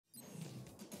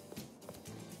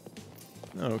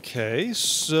Okay,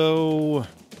 so...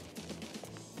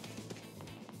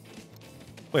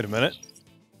 Wait a minute.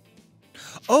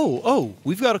 Oh,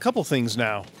 we've got a couple things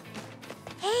now.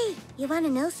 Hey, you want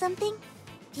to know something?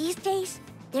 These days,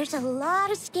 there's a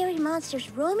lot of scary monsters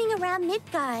roaming around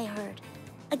Midgar, I heard.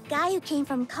 A guy who came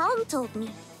from Calm told me.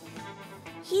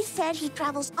 He said he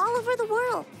travels all over the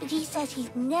world, but he says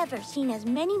he's never seen as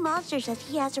many monsters as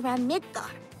he has around Midgar.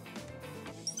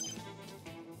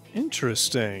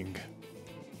 Interesting.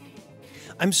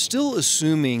 I'm still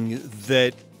assuming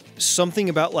that something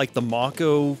about, like, the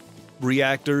Mako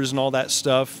reactors and all that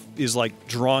stuff is, like,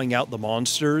 drawing out the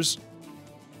monsters.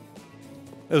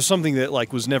 It was something that,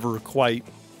 like, was never quite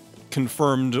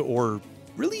confirmed or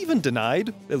really even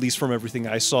denied, at least from everything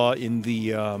I saw in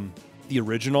the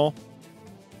original.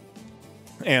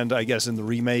 And I guess in the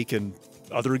remake and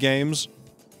other games.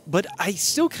 But I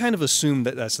still kind of assume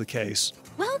that that's the case.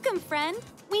 Welcome, friend.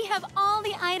 We have all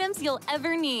the items you'll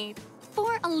ever need.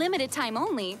 For a limited time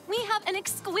only, we have an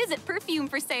exquisite perfume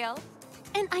for sale.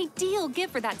 An ideal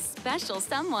gift for that special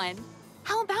someone.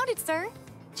 How about it, sir?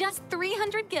 Just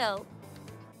 300 gil.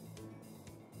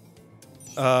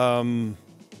 I don't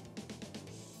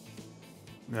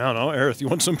know, Aerith, you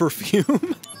want some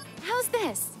perfume? How's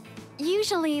this?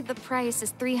 Usually the price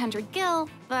is 300 gil,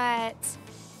 but...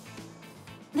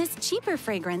 this cheaper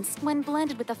fragrance, when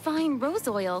blended with a fine rose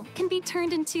oil, can be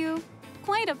turned into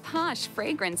quite a posh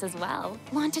fragrance as well.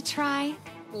 Want to try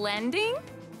blending?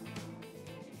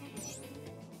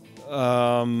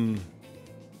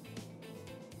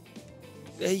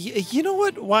 You know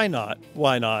what? Why not?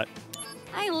 Why not?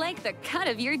 I like the cut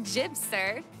of your jib,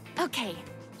 sir. Okay,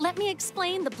 let me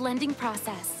explain the blending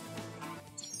process.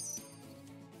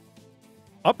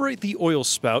 Operate the oil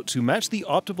spout to match the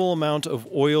optimal amount of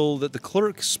oil that the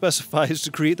clerk specifies to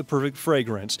create the perfect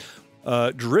fragrance.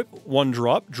 Drip 1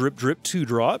 drop, drip drip 2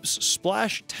 drops,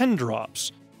 splash 10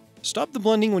 drops. Stop the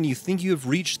blending when you think you have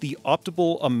reached the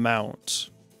optimal amount.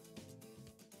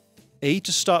 A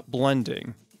to stop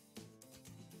blending.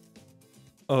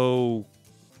 Okay.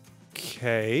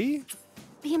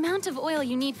 The amount of oil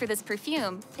you need for this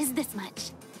perfume is this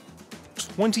much.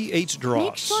 28 drops.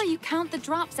 Make sure you count the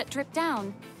drops that drip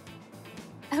down.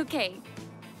 Okay,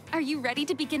 are you ready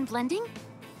to begin blending?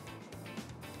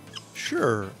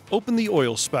 Sure. Open the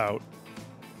oil spout.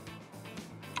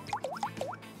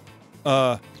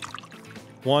 Wait.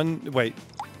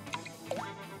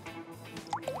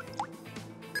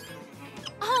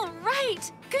 All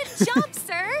right! Good job,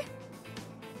 sir!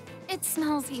 It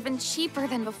smells even cheaper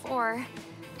than before.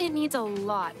 It needs a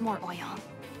lot more oil.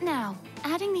 Now,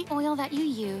 adding the oil that you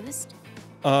used,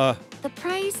 the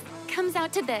price comes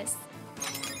out to this.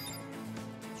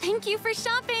 Thank you for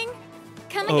shopping!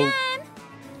 Come again!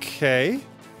 Okay.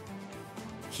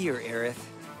 Here, Aerith.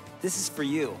 This is for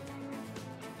you.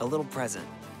 A little present.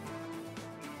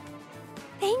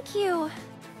 Thank you.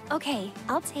 Okay,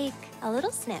 I'll take a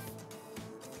little sniff.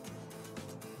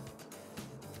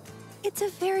 It's a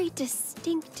very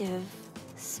distinctive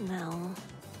smell.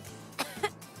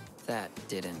 That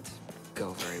didn't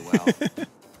go very well.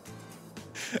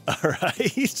 All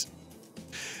right.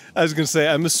 I was going to say,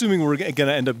 I'm assuming we're going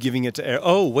to end up giving it to Air.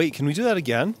 Oh, wait, can we do that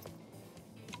again?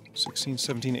 16,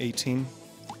 17, 18,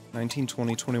 19,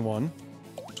 20, 21,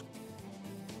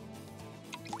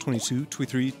 22,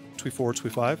 23, 24,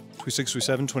 25, 26,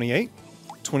 27, 28,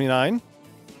 29.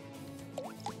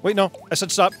 Wait, no, I said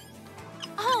stop.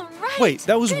 All right! Wait,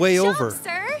 that was Good way job, over.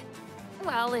 Sir.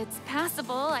 Well, it's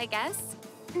passable, I guess.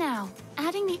 Now,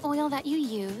 adding the oil that you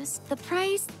used, the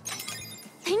price...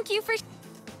 Thank you for...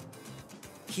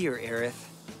 Here, Aerith.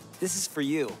 This is for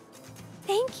you.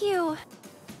 Thank you.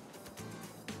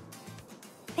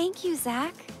 Thank you,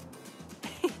 Zach.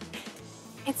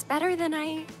 It's better than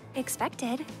I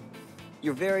expected.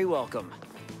 You're very welcome.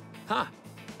 Huh.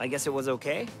 I guess it was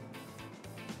okay?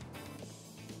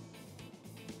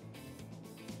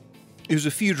 It was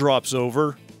a few drops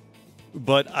over,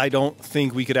 but I don't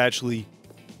think we could actually,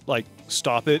 like,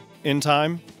 stop it in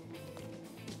time.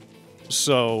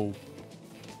 So,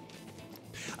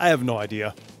 I have no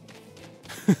idea.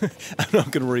 I'm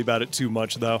not going to worry about it too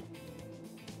much, though.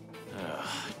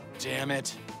 Damn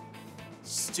it.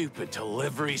 Stupid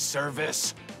delivery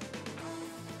service.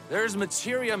 There's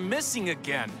materia missing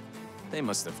again. They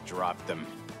must have dropped them.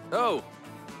 Oh,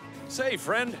 say,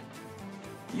 friend.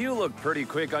 You look pretty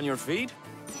quick on your feet.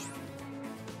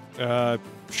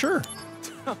 Sure.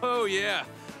 Oh, yeah.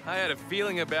 I had a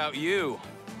feeling about you.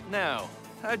 Now,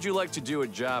 how'd you like to do a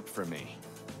job for me?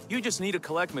 You just need to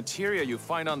collect materia you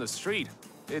find on the street.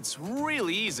 It's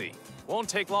really easy. Won't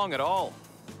take long at all.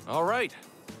 All right,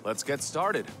 let's get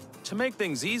started. To make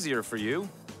things easier for you,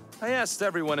 I asked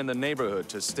everyone in the neighborhood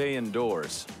to stay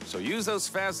indoors, so use those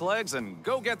fast legs and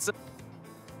go get some...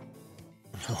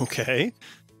 Okay.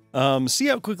 See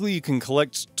how quickly you can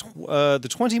collect the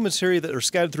 20 materia that are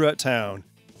scattered throughout town.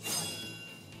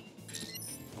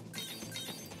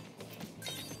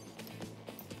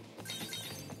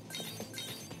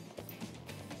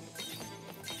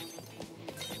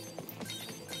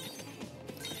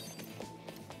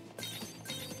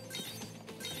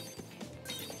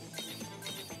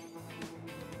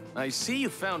 I see you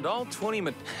found all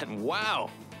 20 and wow,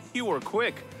 you were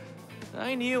quick.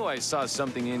 I knew I saw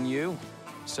something in you.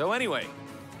 So anyway,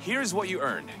 here's what you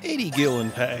earned. 80 gil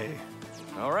in pay.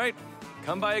 All right,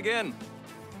 come by again.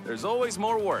 There's always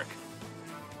more work.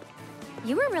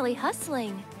 You were really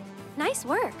hustling. Nice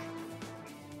work.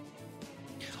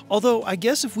 Although, I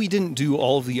guess if we didn't do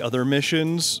all of the other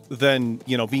missions, then,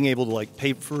 you know, being able to, like,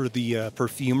 pay for the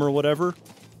perfume or whatever,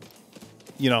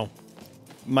 you know,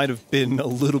 might have been a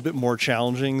little bit more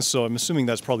challenging, so I'm assuming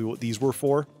that's probably what these were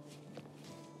for.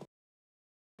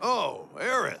 Oh,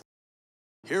 Aerith.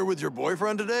 Here with your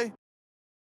boyfriend today?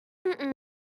 Mm-mm.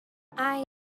 I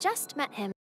just met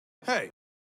him. Hey,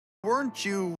 weren't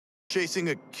you chasing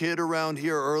a kid around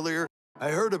here earlier?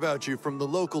 I heard about you from the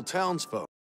local townsfolk.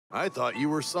 I thought you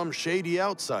were some shady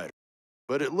outsider,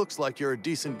 but it looks like you're a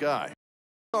decent guy.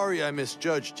 Sorry I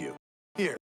misjudged you.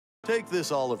 Here, take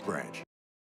this olive branch.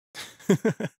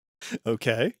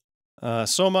 Okay.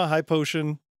 Soma, high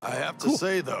potion. I have to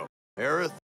say, though,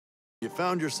 Aerith, you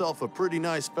found yourself a pretty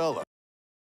nice fella.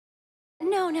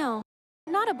 No,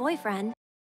 not a boyfriend.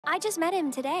 I just met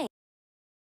him today.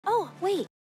 Oh, wait.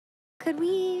 Could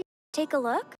we take a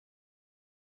look?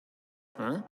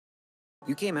 Huh?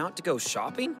 You came out to go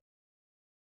shopping?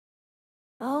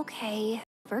 Okay,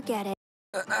 forget it.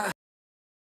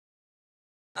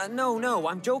 No,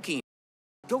 I'm joking.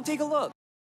 Go take a look.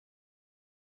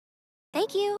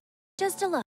 Thank you. Just a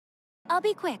look. I'll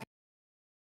be quick.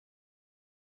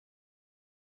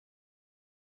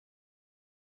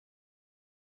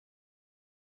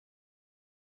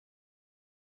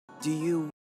 Do you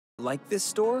like this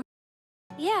store?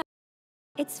 Yeah,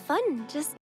 it's fun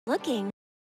just looking.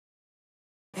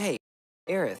 Hey,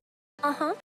 Aerith,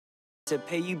 Uh-huh. to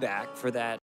pay you back for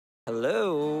that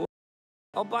hello,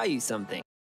 I'll buy you something.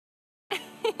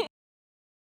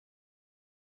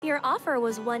 Your offer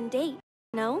was one date,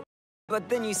 no? But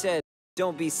then you said,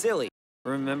 don't be silly,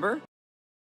 remember?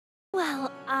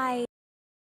 Well,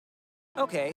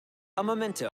 Okay, a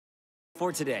memento.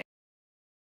 For today.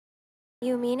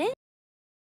 You mean it?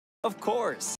 Of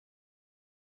course.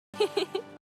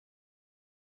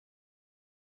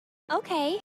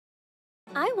 Okay.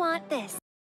 I want this.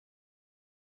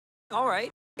 All right,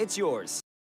 it's yours.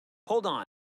 Hold on.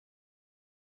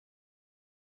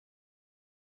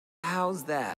 How's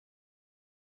that?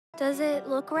 Does it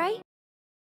look right?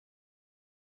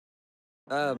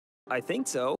 I think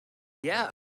so. Yeah,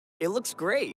 it looks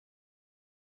great.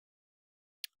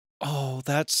 Oh,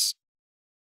 that's...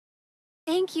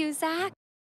 Thank you, Zach.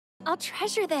 I'll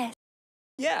treasure this.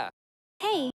 Yeah,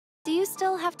 Hey, do you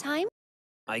still have time?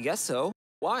 I guess so.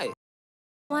 Why?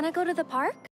 Wanna go to the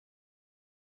park?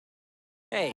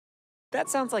 Hey, that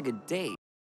sounds like a date.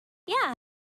 Yeah.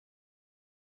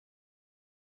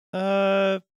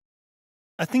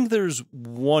 I think there's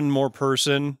one more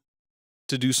person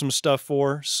to do some stuff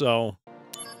for, so...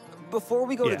 Before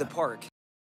we go Yeah. to the park,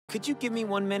 could you give me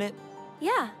 1 minute?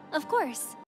 Yeah, of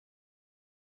course.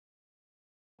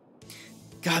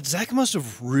 God, Zach must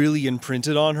have really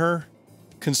imprinted on her,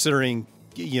 considering,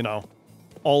 you know,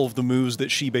 all of the moves that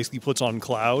she basically puts on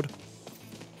Cloud.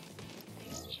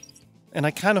 And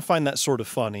I kind of find that sort of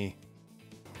funny.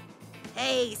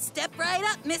 Hey, step right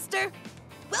up, mister.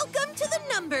 Welcome to the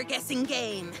number guessing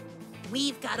game.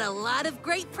 We've got a lot of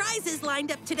great prizes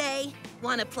lined up today.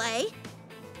 Wanna play?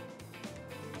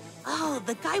 Oh,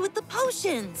 the guy with the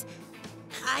potions.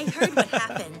 I heard what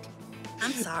happened.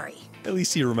 I'm sorry. At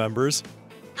least he remembers.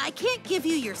 I can't give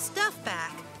you your stuff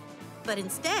back, but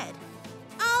instead,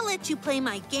 I'll let you play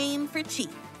my game for cheap.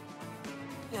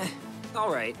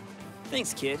 All right.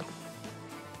 Thanks, kid.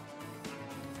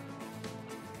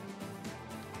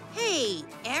 Hey,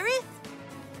 Aerith?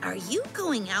 Are you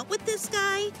going out with this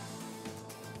guy?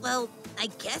 Well, I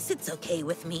guess it's okay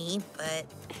with me, but...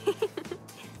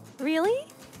 Really?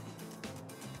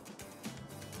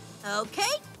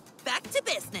 Okay, back to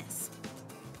business.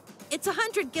 It's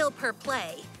 100 gil per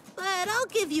play, but I'll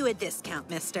give you a discount,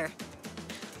 mister.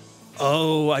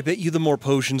 Oh, I bet you the more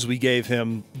potions we gave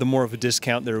him, the more of a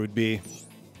discount there would be.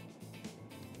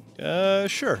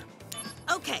 Sure.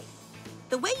 Okay,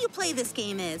 the way you play this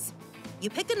game is, you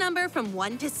pick a number from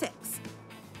 1 to 6.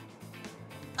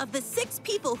 Of the 6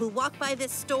 people who walk by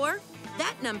this store,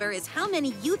 that number is how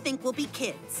many you think will be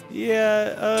kids. Yeah,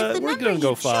 If the we're number gonna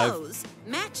go you 5. chose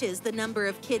matches the number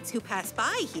of kids who pass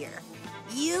by here,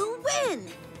 you win,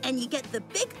 and you get the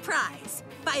big prize.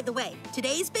 By the way,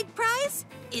 today's big prize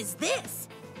is this.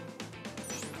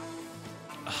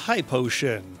 High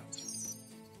potion.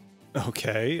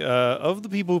 Okay, of the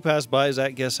people who pass by, is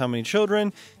that guess how many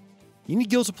children? You need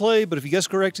Gil to play, but if you guess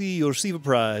correctly, you'll receive a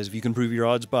prize if you can prove your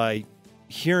odds by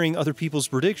hearing other people's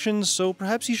predictions, so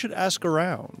perhaps you should ask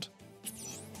around.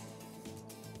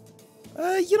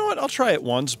 You know what, I'll try it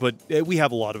once, but we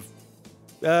have a lot of...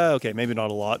 okay, maybe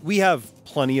not a lot. We have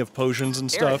plenty of potions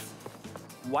and stuff.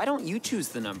 Aerith, why don't you choose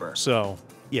the number? So,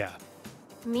 yeah.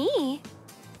 Me?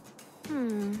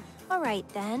 Alright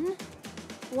then.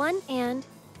 1 and,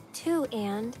 2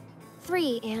 and,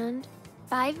 3 and,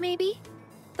 5 maybe?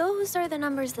 Those are the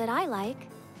numbers that I like.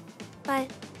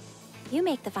 But you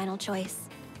make the final choice.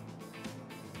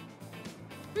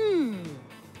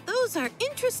 Those are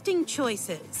interesting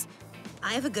choices.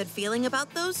 I have a good feeling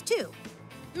about those too.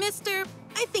 Mister,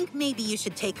 I think maybe you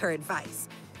should take her advice.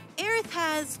 Aerith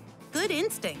has good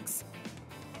instincts.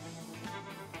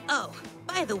 Oh,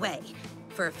 by the way,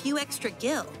 for a few extra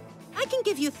gil, I can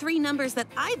give you 3 numbers that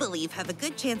I believe have a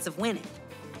good chance of winning.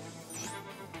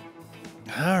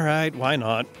 All right, why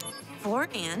not? 4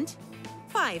 and,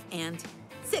 5 and,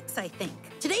 6, I think.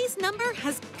 Today's number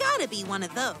has gotta be one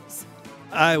of those.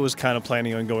 I was kind of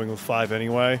planning on going with 5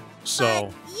 anyway,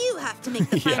 so... But you have to make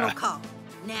the final Yeah. call.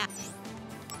 Now.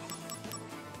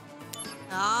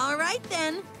 All right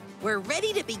then. We're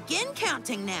ready to begin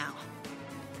counting now.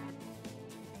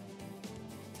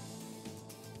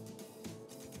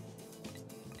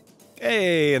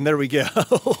 Hey, and there we go.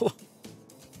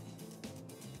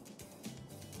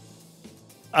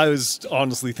 I was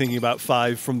honestly thinking about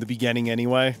 5 from the beginning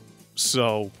anyway,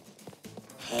 so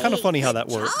kind of funny how that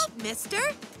Good worked. job, mister.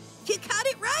 You got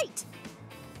it right.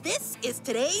 This is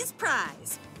today's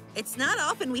prize. It's not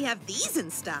often we have these in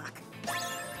stock.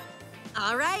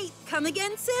 All right, come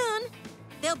again soon.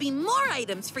 There'll be more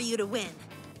items for you to win.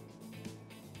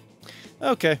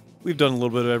 Okay, we've done a little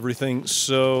bit of everything,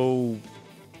 so...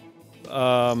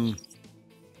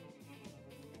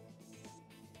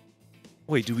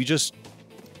 Wait, do we just...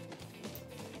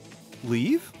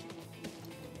 leave?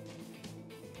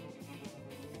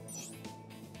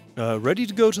 Ready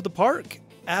to go to the park?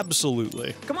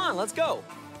 Absolutely. Come on, let's go.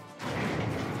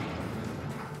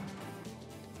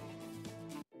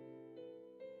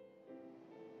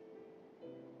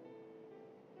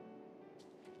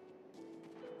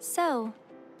 So,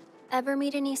 ever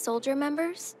meet any soldier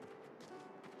members?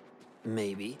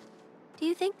 Maybe. Do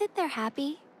you think that they're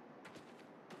happy?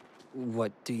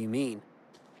 What do you mean?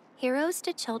 Heroes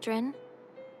to children,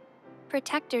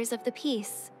 protectors of the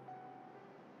peace.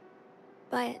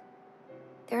 But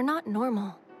they're not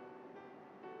normal.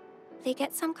 They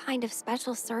get some kind of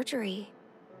special surgery,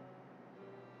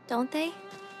 don't they?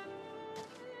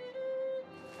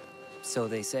 So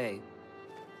they say.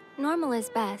 Normal is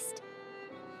best.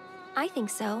 I think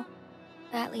so,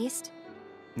 at least.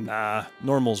 Nah,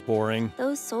 normal's boring.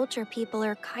 Those soldier people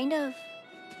are kind of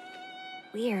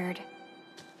weird.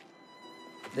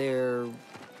 They're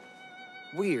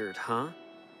weird, huh?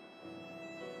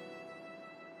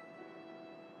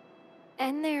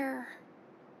 And they're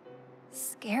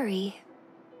scary.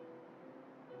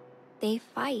 They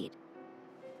fight.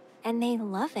 And they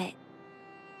love it.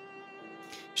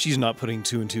 She's not putting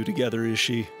 2 and 2 together, is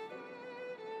she?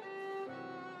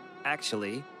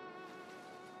 Actually,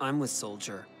 I'm with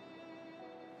Soldier.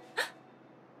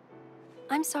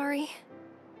 I'm sorry.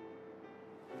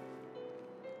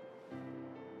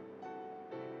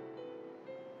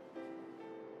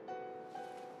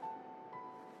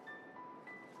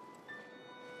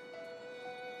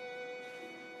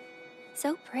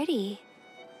 So pretty.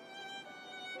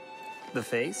 The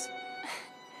face?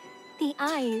 The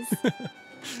eyes.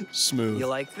 Smooth. You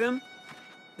like them?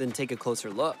 Then take a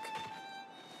closer look.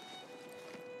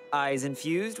 Eyes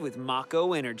infused with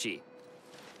Mako energy.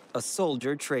 A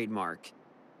soldier trademark.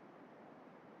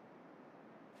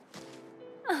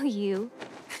 Oh, you.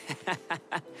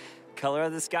 Color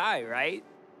of the sky, right?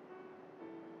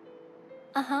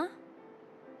 Uh-huh.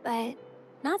 But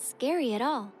not scary at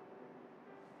all.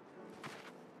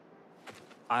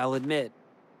 I'll admit,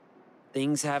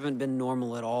 things haven't been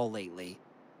normal at all lately.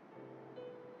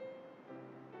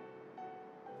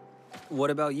 What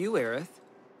about you, Aerith?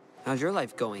 How's your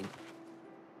life going?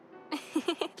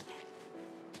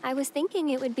 I was thinking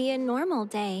it would be a normal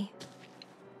day.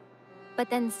 But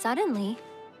then suddenly,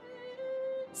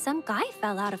 some guy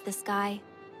fell out of the sky.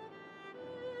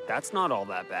 That's not all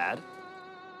that bad.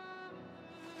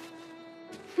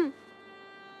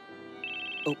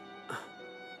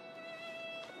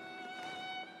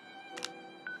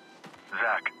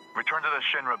 Return to the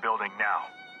Shinra building now.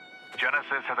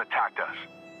 Genesis has attacked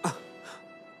us.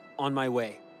 On my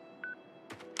way.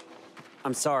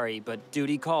 I'm sorry, but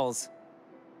duty calls.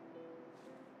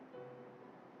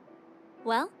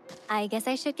 Well, I guess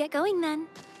I should get going then.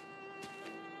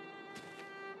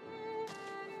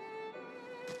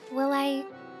 Will I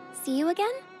see you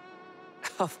again?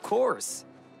 Of course.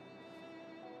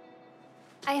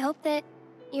 I hope that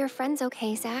your friend's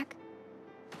okay, Zach.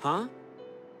 Huh?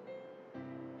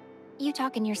 You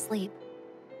talk in your sleep.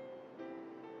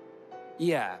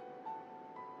 Yeah.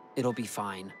 It'll be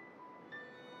fine.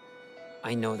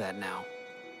 I know that now.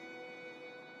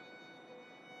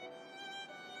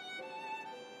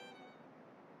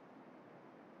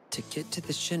 To get to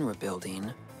the Shinra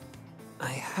building, I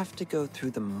have to go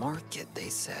through the market, they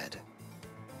said.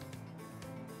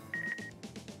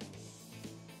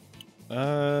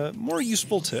 More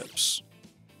useful tips.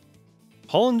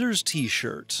 Hollander's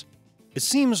t-shirt. It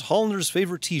seems Hollander's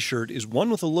favorite t-shirt is one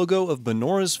with a logo of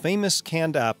Benora's famous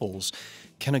canned apples.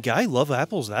 Can a guy love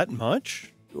apples that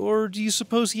much? Or do you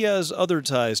suppose he has other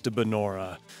ties to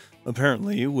Benora?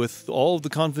 Apparently, with all of the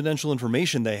confidential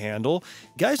information they handle,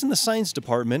 guys in the science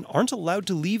department aren't allowed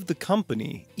to leave the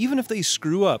company, even if they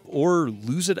screw up or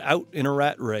lose it out in a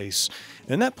rat race.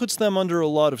 And that puts them under a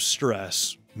lot of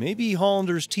stress. Maybe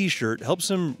Hollander's t-shirt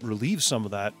helps him relieve some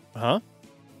of that, huh?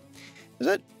 Is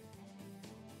that...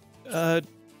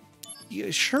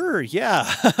 yeah, sure,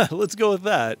 yeah. Let's go with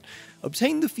that.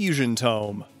 Obtain the Fusion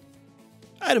Tome.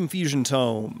 Item Fusion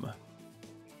Tome.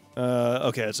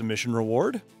 Okay, that's a mission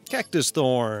reward. Cactus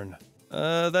Thorn.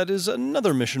 That is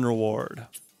another mission reward.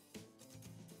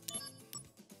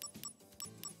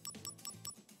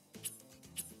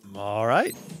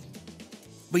 Alright.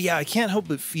 But yeah, I can't help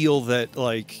but feel that,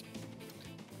 like,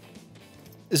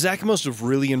 Zach must have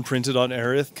really imprinted on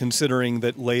Aerith, considering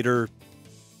that later,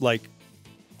 like,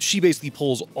 she basically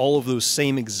pulls all of those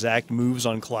same exact moves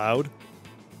on Cloud.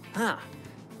 Huh.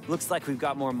 Looks like we've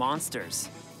got more monsters.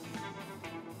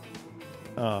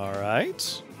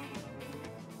 Alright.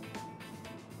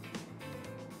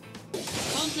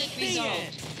 Conflict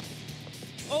resolved.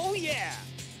 Oh yeah!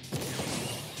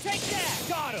 Take that!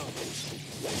 Got him!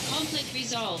 Conflict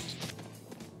resolved.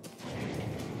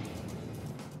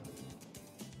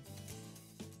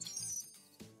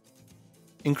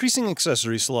 Increasing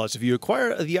accessory slots. If you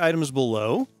acquire the items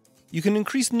below, you can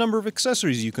increase the number of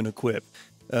accessories you can equip.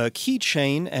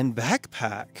 Keychain and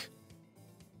backpack.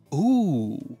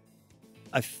 Ooh.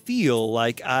 I feel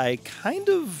like I kind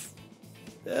of...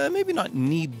 maybe not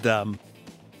need them.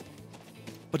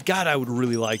 But God, I would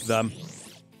really like them.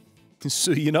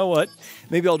 So you know what?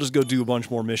 Maybe I'll just go do a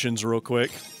bunch more missions real quick.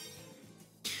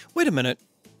 Wait a minute.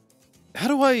 How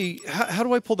do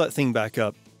I pull that thing back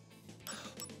up?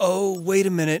 Oh, wait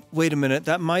a minute. Wait a minute.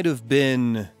 That might have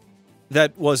been...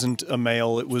 That wasn't a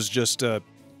mail. It was just a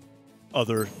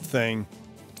other thing.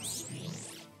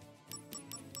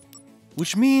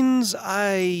 Which means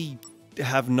I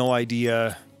have no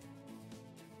idea.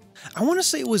 I want to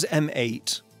say it was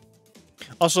M8.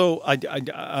 Also,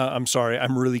 I'm sorry.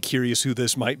 I'm really curious who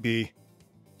this might be.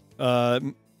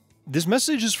 This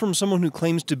message is from someone who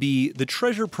claims to be the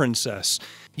Treasure Princess.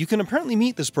 You can apparently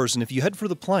meet this person if you head for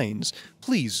the plains.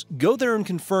 Please, go there and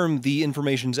confirm the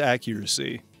information's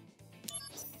accuracy.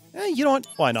 You know what?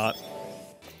 Why not?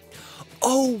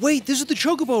 Oh, wait, this is the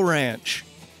Chocobo Ranch!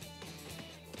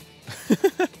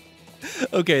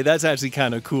 Okay, that's actually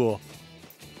kind of cool.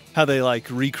 How they, like,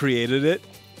 recreated it.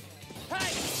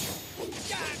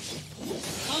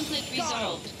 Conflict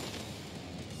resolved.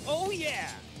 Oh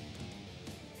yeah!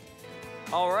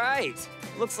 All right.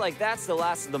 Looks like that's the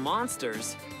last of the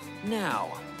monsters.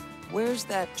 Now, where's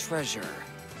that treasure?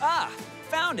 Ah,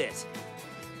 found it!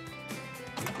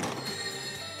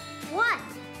 One,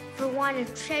 for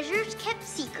wanted treasures kept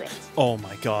secret. Oh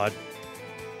my god.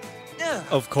 Ugh.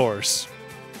 Of course.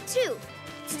 2,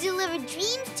 to deliver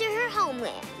dreams to her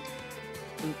homeland.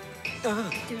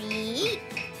 3,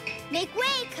 make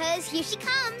way, cause here she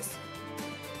comes.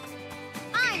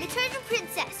 I'm the Treasure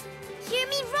Princess. Hear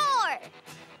me roar!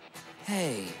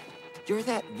 Hey, you're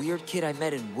that weird kid I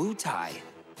met in Wutai.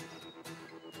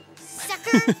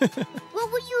 Sucker!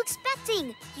 What were you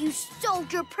expecting, you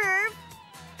soldier perv?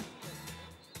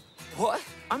 What?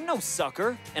 I'm no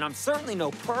sucker, and I'm certainly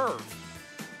no perv.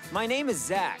 My name is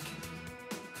Zach.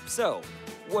 So,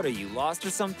 what are you, lost or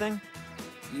something?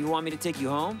 You want me to take you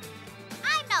home?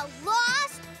 I'm not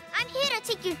lost. I'm here to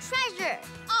take your treasure,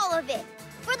 all of it,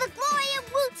 for the glory of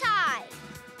Wutai.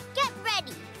 Get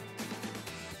ready.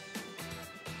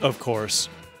 Of course.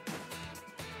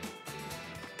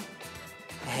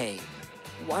 Hey,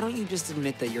 why don't you just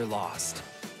admit that you're lost?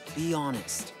 Be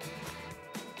honest.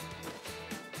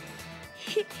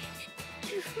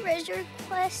 treasure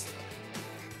quest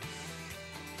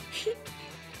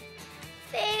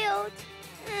failed.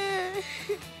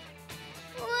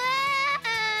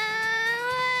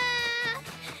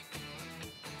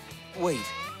 Wait,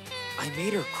 I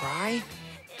made her cry?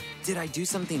 Did I do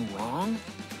something wrong?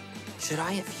 Should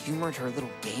I have humored her little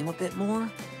game a bit more?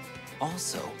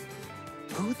 Also,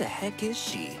 who the heck is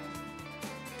she?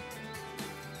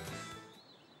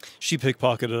 She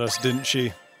pickpocketed us, didn't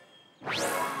she?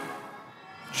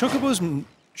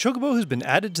 Chocobo has been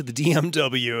added to the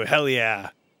DMW, hell yeah.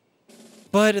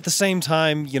 But at the same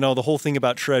time, you know, the whole thing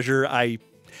about treasure, I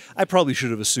probably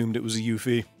should have assumed it was a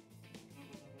Yuffie.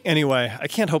 Anyway, I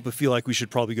can't help but feel like we should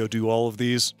probably go do all of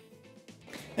these.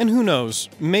 And who knows,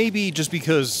 maybe just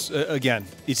because, again,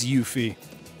 it's Yuffie,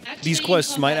 these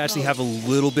quests might actually have a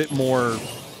little bit more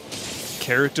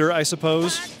character, I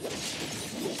suppose.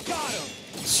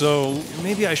 So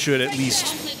maybe I should at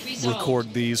least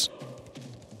record these.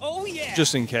 Oh yeah.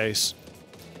 Just in case.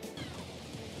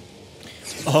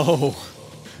 Oh,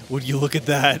 would you look at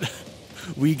that?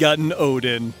 We got an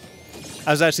Odin.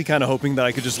 I was actually kind of hoping that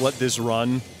I could just let this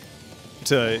run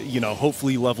to, you know,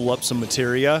 hopefully level up some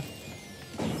materia.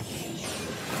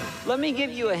 Let me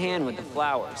give you a hand with the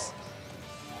flowers.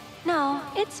 No,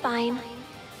 it's fine.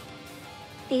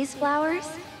 These flowers,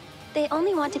 they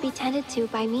only want to be tended to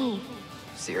by me.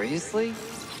 Seriously?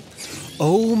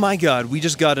 Oh my god, we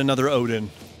just got another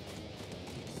Odin.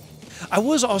 I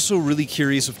was also really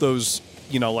curious if those,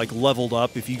 you know, like leveled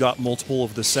up if you got multiple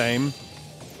of the same.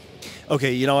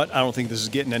 Okay, you know what? I don't think this is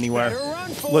getting anywhere.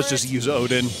 Let's just use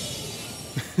Odin.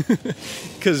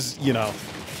 Because, you know,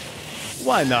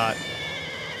 why not?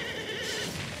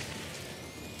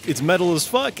 It's metal as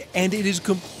fuck, and it is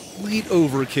complete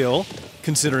overkill,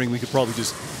 considering we could probably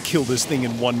just kill this thing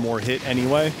in one more hit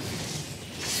anyway.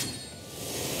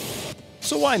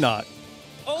 So why not?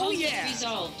 Oh yeah.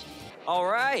 Resolved. All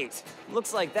right.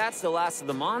 Looks like that's the last of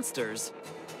the monsters.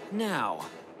 Now,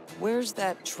 where's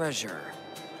that treasure?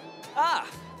 Ah,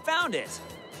 found it.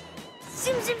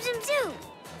 Zoom, zoom, zoom, zoom.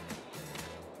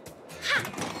 Ha!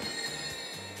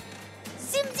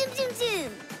 Zoom, zoom, zoom,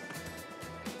 zoom.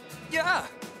 Yeah.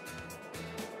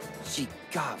 She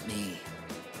got me.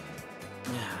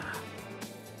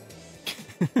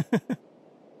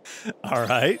 All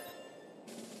right.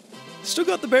 Still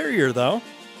got the barrier, though.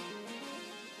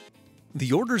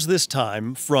 The orders this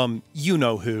time, from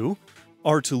you-know-who,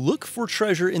 are to look for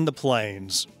treasure in the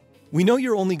plains. We know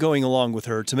you're only going along with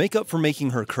her to make up for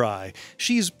making her cry.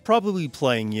 She's probably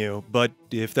playing you, but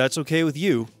if that's okay with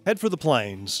you, head for the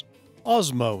plains.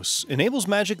 Osmos enables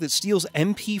magic that steals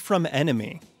MP from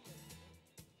enemy.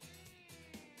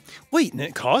 Wait, and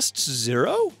it costs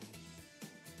 0?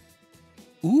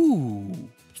 Ooh.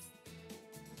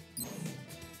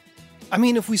 I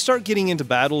mean, if we start getting into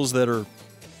battles that are,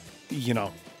 you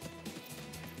know,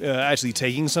 actually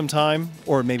taking some time,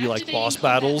 or maybe like boss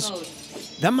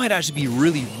battles, that might actually be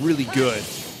really, really good.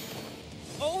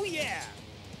 Oh yeah.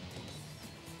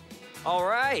 All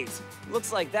right.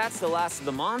 Looks like that's the last of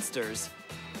the monsters.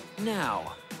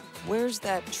 Now, where's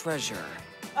that treasure?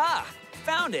 Ah,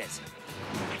 found it.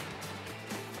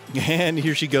 And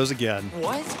here she goes again.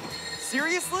 What?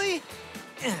 Seriously?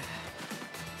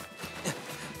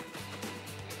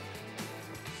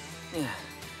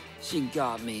 She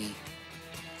got me.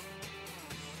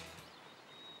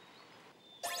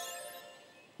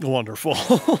 Wonderful.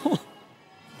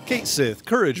 Kate Sith,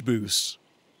 courage boost.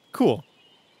 Cool.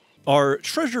 Our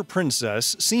treasure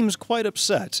princess seems quite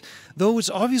upset, though it's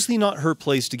obviously not her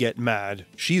place to get mad.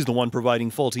 She's the one providing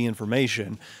faulty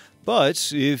information.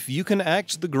 But if you can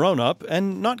act the grown-up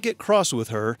and not get cross with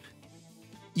her,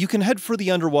 you can head for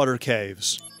the underwater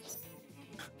caves.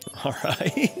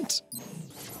 Alright.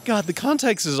 God, the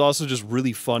context is also just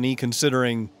really funny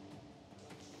considering,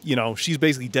 you know, she's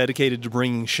basically dedicated to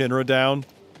bringing Shinra down.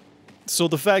 So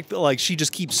the fact that, like, she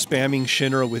just keeps spamming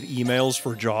Shinra with emails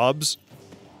for jobs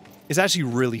is actually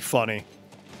really funny.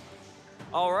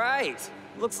 All right.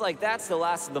 Looks like that's the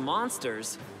last of the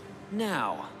monsters.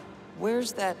 Now,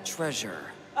 where's that treasure?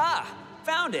 Ah,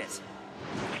 found it.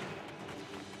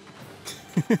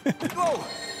 Oh,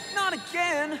 not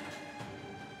again.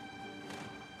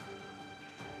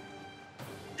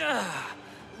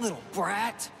 Little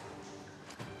brat.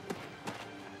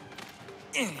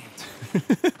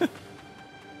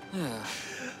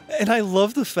 And I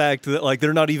love the fact that, like,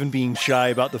 they're not even being shy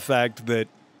about the fact that,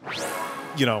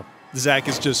 you know, Zack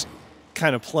is just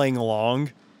kind of playing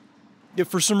along. Yeah,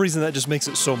 for some reason, that just makes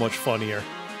it so much funnier.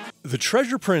 The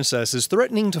treasure princess is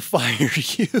threatening to fire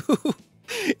you.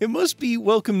 It must be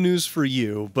welcome news for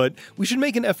you, but we should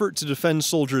make an effort to defend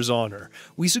soldiers' honor.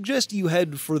 We suggest you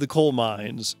head for the coal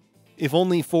mines, if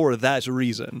only for that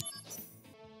reason.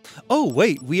 Oh,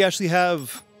 wait, we actually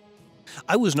have...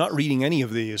 I was not reading any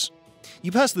of these.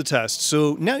 You passed the test,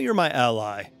 so now you're my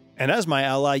ally. And as my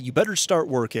ally, you better start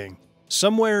working.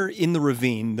 Somewhere in the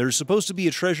ravine, there's supposed to be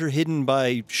a treasure hidden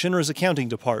by Shinra's accounting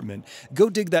department. Go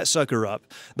dig that sucker up.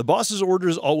 The boss's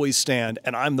orders always stand,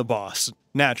 and I'm the boss.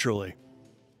 Naturally.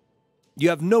 You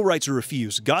have no right to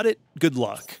refuse. Got it? Good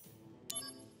luck.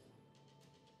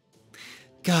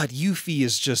 God, Yuffie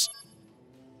is just...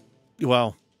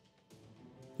 Well...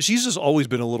 She's just always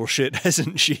been a little shit,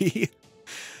 hasn't she?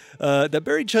 That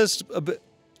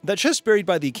chest buried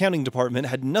by the accounting department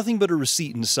had nothing but a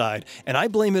receipt inside, and I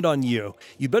blame it on you.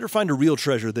 You'd better find a real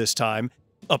treasure this time.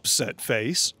 Upset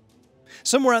face.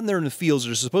 Somewhere out there in the fields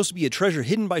there's supposed to be a treasure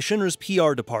hidden by Shinra's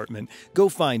PR department. Go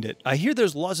find it. I hear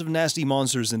there's lots of nasty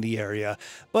monsters in the area,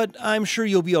 but I'm sure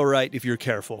you'll be alright if you're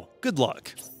careful. Good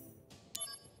luck.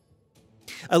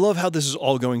 I love how this is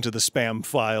all going to the spam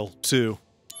file, too.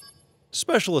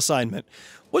 Special assignment.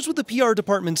 What's with the PR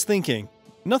department's thinking?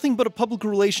 Nothing but a public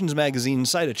relations magazine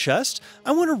inside a chest?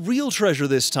 I want a real treasure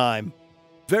this time.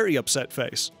 Very upset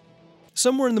face.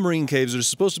 Somewhere in the marine caves there's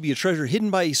supposed to be a treasure hidden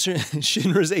by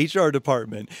Shinra's HR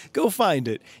department. Go find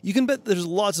it. You can bet there's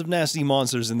lots of nasty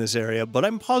monsters in this area, but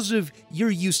I'm positive you're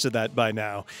used to that by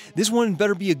now. This one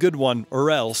better be a good one,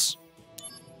 or else.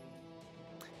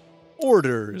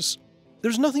 Orders.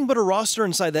 There's nothing but a roster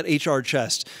inside that HR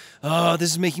chest. Oh,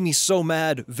 this is making me so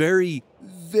mad. Very,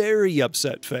 very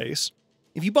upset face.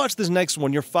 If you botch this next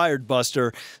one, you're fired,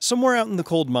 Buster. Somewhere out in the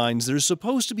cold mines, there's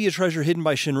supposed to be a treasure hidden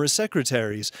by Shinra's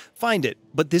secretaries. Find it,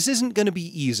 but this isn't going to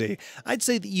be easy. I'd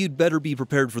say that you'd better be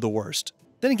prepared for the worst.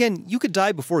 Then again, you could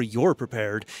die before you're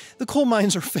prepared. The coal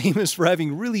mines are famous for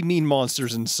having really mean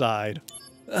monsters inside.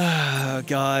 Ah,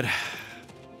 God.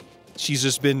 She's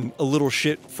just been a little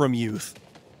shit from youth.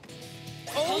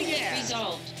 Oh yeah!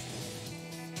 Resolved.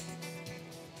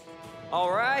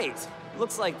 All right.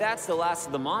 Looks like that's the last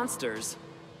of the monsters.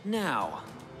 Now,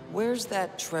 where's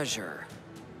that treasure?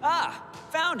 Ah,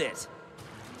 found it.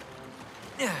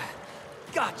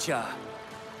 Gotcha.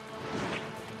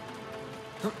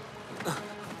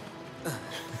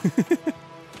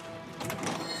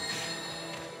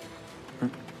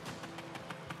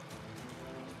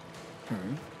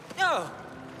 Oh,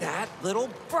 that little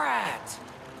brat.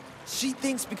 She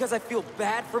thinks because I feel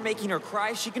bad for making her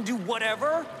cry, she can do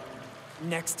whatever?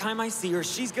 Next time I see her,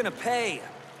 she's gonna pay.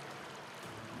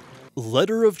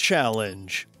 Letter of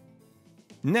challenge.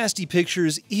 Nasty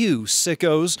pictures, ew,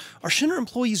 sickos. Are Shinra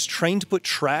employees trained to put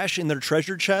trash in their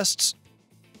treasure chests?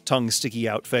 Tongue sticky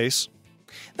out face.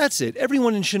 That's it,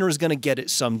 everyone in Shinra is gonna get it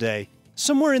someday.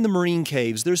 Somewhere in the marine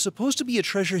caves, there's supposed to be a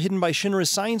treasure hidden by Shinra's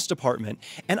science department,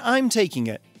 and I'm taking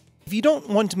it. If you don't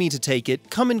want me to take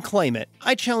it, come and claim it.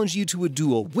 I challenge you to a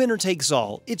duel, winner takes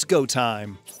all. It's go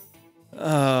time.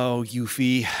 Oh,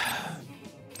 Yuffie.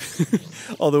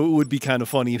 Although it would be kind of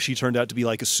funny if she turned out to be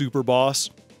like a super boss.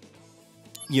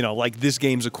 You know, like this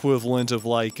game's equivalent of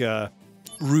like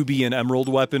Ruby and Emerald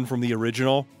weapon from the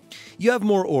original. You have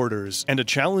more orders, and a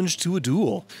challenge to a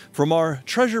duel from our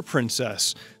treasure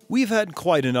princess. We've had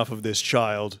quite enough of this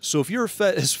child, so if you're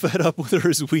as fed up with her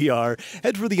as we are,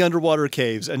 head for the underwater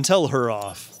caves and tell her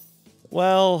off.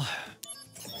 Well,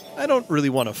 I don't really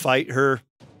want to fight her,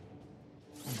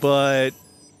 but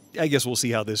I guess we'll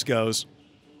see how this goes.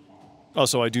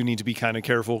 Also, I do need to be kind of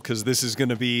careful, because this is going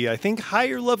to be, I think,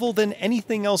 higher level than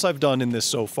anything else I've done in this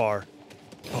so far.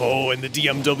 Oh, and the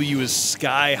DMW is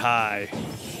sky high.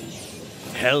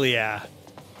 Hell yeah.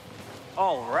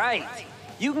 All right.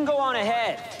 You can go on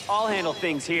ahead. I'll handle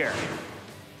things here.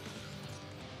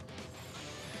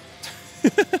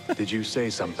 Did you say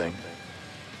something?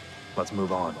 Let's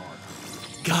move on.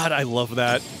 God, I love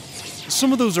that.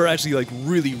 Some of those are actually, like,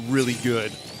 really, really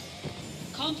good.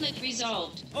 Conflict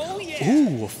resolved. Oh yeah!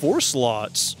 Ooh, 4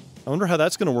 slots. I wonder how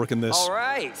that's gonna work in this. All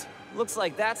right. Looks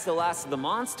like that's the last of the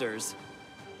monsters.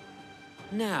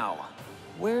 Now,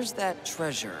 where's that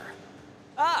treasure?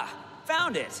 Ah,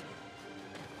 found it.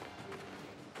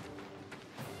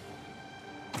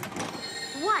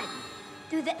 1.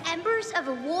 Through the embers of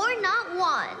a war not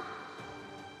won.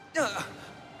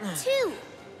 2.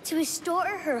 To restore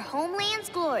her homeland's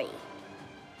glory.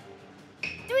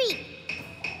 3.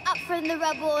 Up from the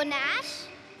rubble and ash.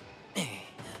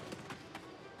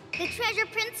 The treasure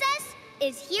princess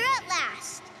is here at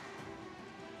last.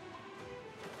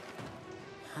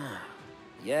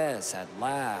 Yes, at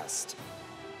last.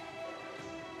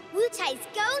 Wutai's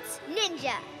goats,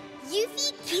 ninja.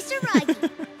 Yuffie Kisaragi.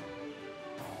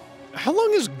 How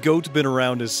long has goat been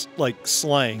around as, like,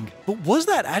 slang? But was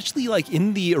that actually, like,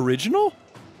 in the original?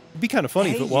 It'd be kind of funny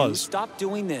Hey, if it you, was. stop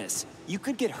doing this. You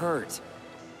could get hurt.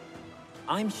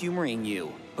 I'm humoring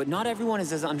you, but not everyone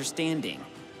is as understanding.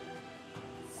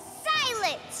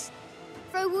 Silence!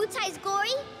 For Wu-Tai's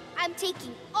glory, I'm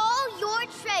taking all your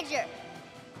treasure.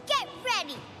 Get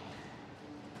ready!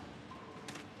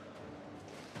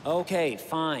 Okay,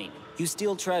 fine. You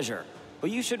steal treasure, but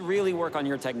you should really work on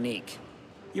your technique.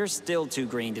 You're still too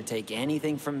green to take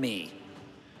anything from me.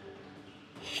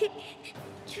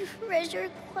 Treasure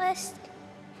quest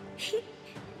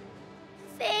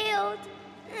failed.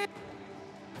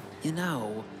 You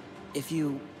know, if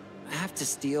you have to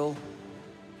steal,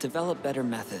 develop better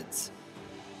methods.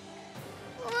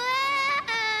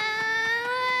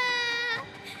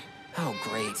 Oh,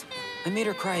 great. I made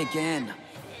her cry again.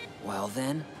 Well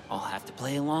then, I'll have to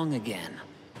play along again.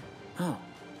 Oh.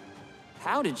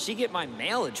 How did she get my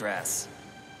mail address?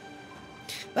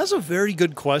 That's a very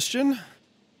good question.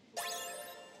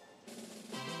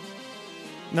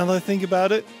 Now that I think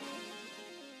about it.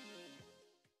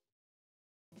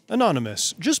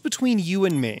 Anonymous, just between you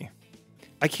and me.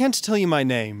 I can't tell you my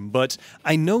name, but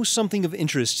I know something of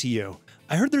interest to you.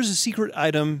 I heard there's a secret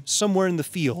item somewhere in the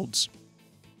fields.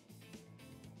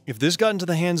 If this got into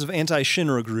the hands of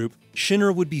anti-Shinra group,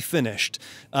 Shinra would be finished.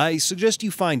 I suggest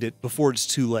you find it before it's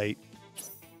too late.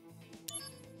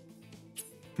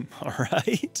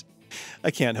 Alright.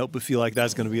 I can't help but feel like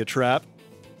that's going to be a trap.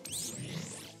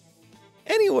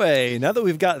 Anyway, now that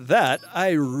we've got that,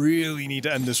 I really need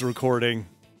to end this recording.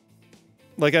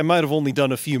 Like, I might have only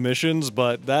done a few missions,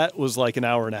 but that was like an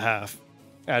hour and a half.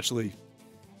 Actually,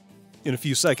 in a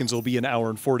few seconds, it'll be an hour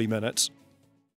and 40 minutes.